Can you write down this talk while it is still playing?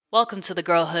Welcome to the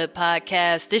Girlhood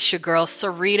Podcast. It's your girl,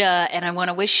 Sarita, and I want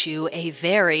to wish you a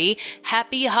very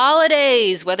happy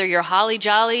holidays. Whether you're holly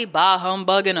jolly, bah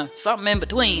humbugging, or something in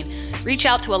between, reach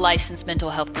out to a licensed mental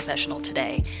health professional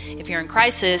today. If you're in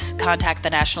crisis, contact the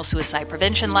National Suicide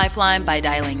Prevention Lifeline by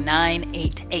dialing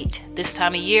 988. This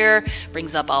time of year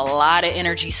brings up a lot of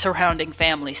energy surrounding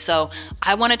family, so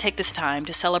I want to take this time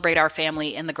to celebrate our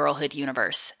family in the girlhood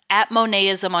universe. At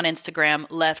Monaism on Instagram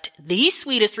left the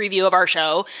sweetest review of our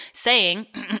show saying,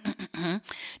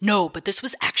 no, but this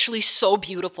was actually so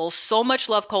beautiful. So much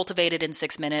love cultivated in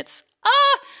 6 minutes.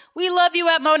 We love you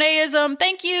at Monaism.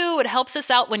 Thank you. It helps us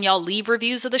out when y'all leave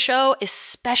reviews of the show,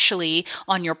 especially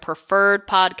on your preferred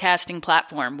podcasting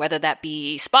platform, whether that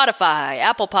be Spotify,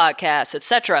 Apple Podcasts,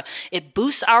 etc. It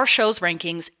boosts our show's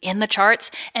rankings in the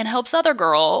charts and helps other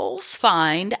girls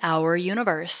find our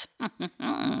universe.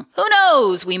 Who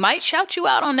knows? We might shout you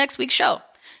out on next week's show.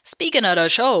 Speaking of the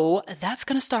show, that's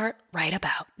going to start right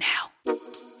about now.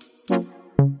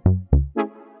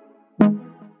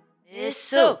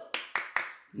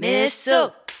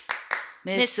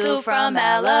 Miss Sue from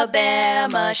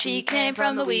Alabama, she came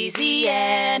from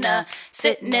Louisiana,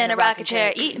 sitting in a rocking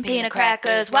chair, eating peanut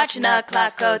crackers, watching the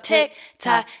clock go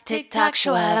tick-tock, tick-tock,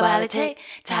 shawala walla,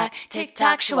 tick-tock,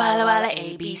 tick-tock, shawala walla,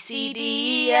 A, B, C,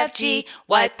 D, E, F, G,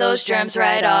 wipe those germs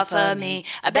right off of me.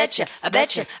 I bet you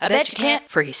can't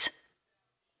freeze.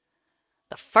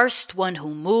 The first one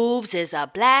who moves is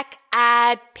a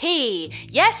black-eyed pea.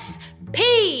 Yes,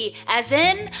 P, as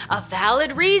in a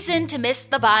valid reason to miss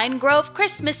the Vine Grove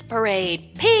Christmas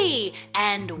Parade. P,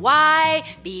 and why?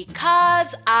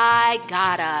 Because I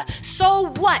gotta.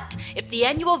 So what if the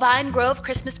annual Vine Grove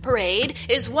Christmas Parade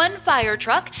is one fire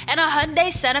truck and a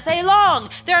Hyundai Santa Fe long?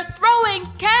 They're throwing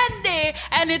candy,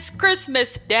 and it's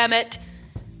Christmas, damn it.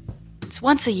 It's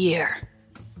once a year.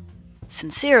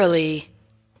 Sincerely,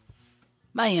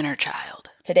 my inner child.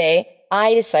 Today,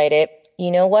 I decided,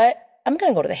 you know what? I'm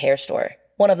going to go to the hair store.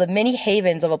 One of the many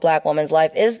havens of a black woman's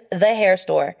life is the hair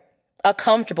store. A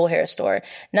comfortable hair store.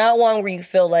 Not one where you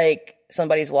feel like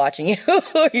somebody's watching you,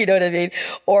 you know what I mean?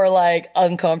 Or like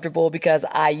uncomfortable, because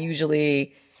I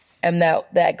usually am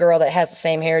that girl that has the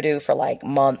same hairdo for like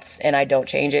months and I don't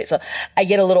change it. So I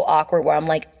get a little awkward where I'm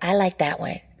like, I like that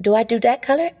one. Do I do that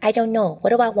color? I don't know. What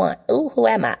do I want? Ooh, who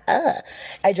am I?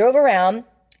 I drove around.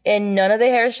 And none of the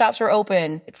hair shops were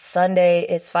open. It's Sunday.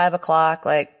 It's 5 o'clock.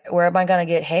 Like, where am I going to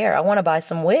get hair? I want to buy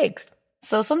some wigs.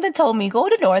 So something told me, go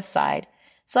to Northside.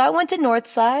 So I went to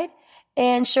Northside,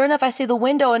 and sure enough, I see the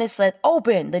window and it said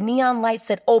open. The neon light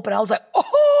said open. I was like,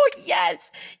 oh, yes,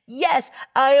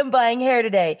 I am buying hair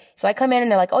today. So I come in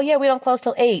and they're like, oh yeah, we don't close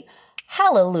till 8.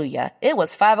 Hallelujah. It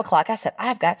was 5 o'clock. I said,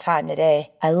 I've got time today.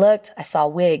 I looked, I saw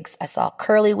wigs. I saw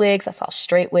curly wigs. I saw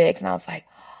straight wigs. And I was like,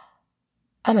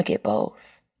 I'm going to get both.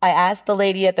 I asked the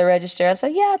lady at the register, I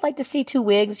said, yeah, I'd like to see 2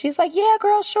 wigs. She's like, yeah,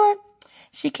 girl, sure.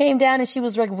 She came down and she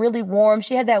was like really warm.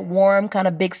 She had that warm kind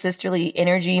of big sisterly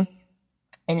energy.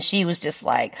 And she was just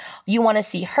like, you want to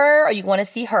see her or you want to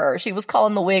see her? She was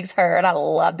calling the wigs her, and I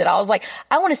loved it. I was like,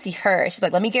 I want to see her. She's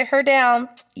like, let me get her down.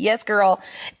 Yes, girl.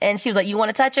 And she was like, you want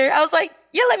to touch her? I was like,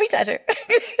 yeah, let me touch her.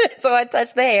 So I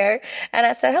touched the hair and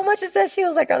I said, how much is this? She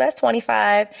was like, oh, that's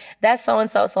 25. That's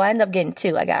so-and-so. So I ended up getting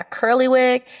 2. I got a curly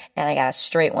wig and I got a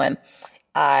straight one.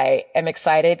 I am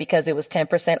excited because it was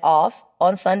 10% off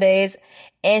on Sundays.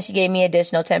 And she gave me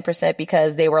additional 10%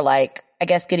 because they were like, I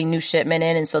guess, getting new shipment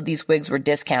in. And so these wigs were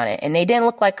discounted and they didn't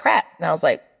look like crap. And I was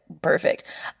like, perfect.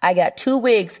 I got 2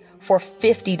 wigs for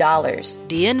 $50.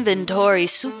 The inventory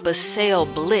super sale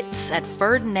blitz at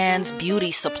Ferdinand's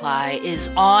Beauty Supply is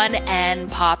on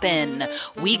and poppin'.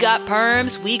 We got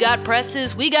perms, we got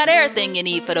presses, we got everything you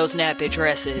need for those nappy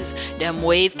dresses. Them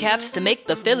wave caps to make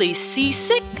the fillies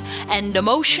seasick, and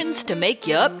emotions to make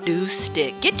you updo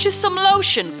stick. Get you some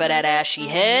lotion for that ashy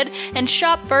head, and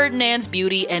shop Ferdinand's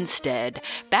Beauty instead.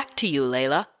 Back to you,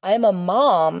 Layla. I'm a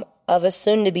mom of a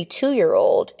soon-to-be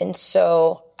 2-year-old, and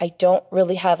so I don't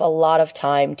really have a lot of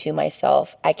time to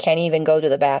myself. I can't even go to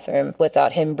the bathroom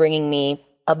without him bringing me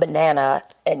a banana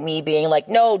and me being like,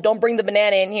 no, don't bring the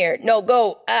banana in here. No,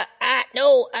 go.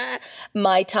 No.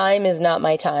 My time is not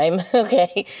my time,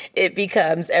 okay? It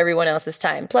becomes everyone else's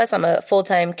time. Plus, I'm a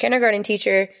full-time kindergarten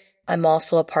teacher. I'm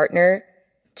also a partner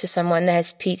to someone that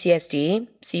has PTSD,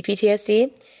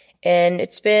 CPTSD, and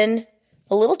it's been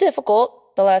a little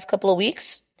difficult the last couple of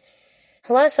weeks.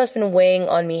 A lot of stuff's been weighing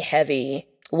on me heavy.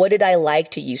 What did I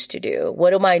like to used to do?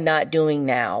 What am I not doing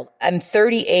now? I'm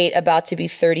 38, about to be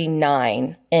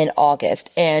 39 in August.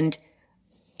 And,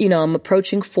 you know, I'm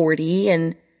approaching 40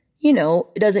 and, you know,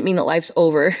 it doesn't mean that life's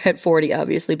over at 40,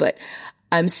 obviously, but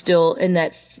I'm still in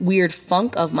that weird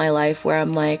funk of my life where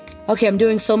I'm like, okay, I'm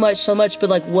doing so much, but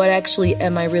like, what actually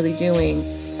am I really doing?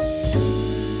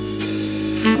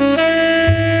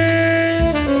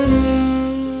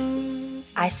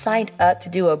 I signed up to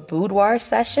do a boudoir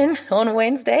session on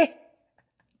Wednesday,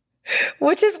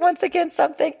 which is once again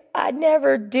something I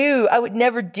never do. I would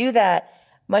never do that.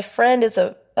 My friend is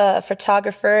a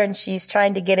photographer, and she's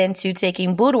trying to get into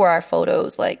taking boudoir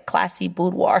photos, like classy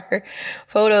boudoir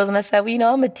photos. And I said,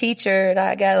 well, I'm a teacher and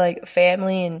I got like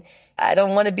family and I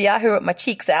don't want to be out here with my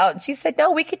cheeks out. And she said,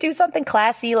 no, we could do something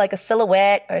classy, like a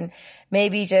silhouette, and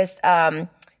maybe just,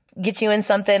 get you in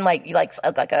something like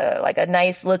a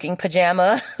nice looking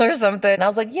pajama or something. And I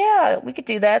was like, yeah, we could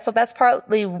do that. So that's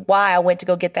partly why I went to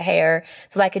go get the hair,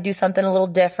 so that I could do something a little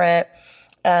different.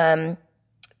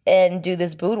 And do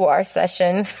this boudoir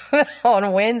session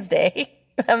on Wednesday.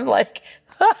 I'm like,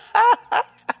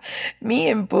 me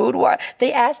and boudoir.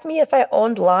 They asked me if I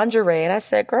owned lingerie, and I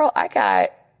said, girl, I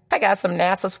got some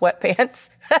NASA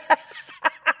sweatpants.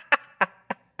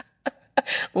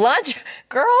 Lingerie,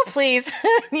 girl, please.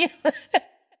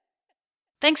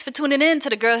 Thanks for tuning in to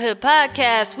the Girlhood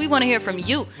Podcast. We want to hear from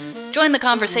you. Join the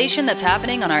conversation that's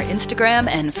happening on our Instagram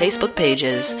and Facebook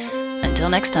pages. Until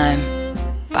next time,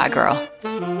 bye, girl.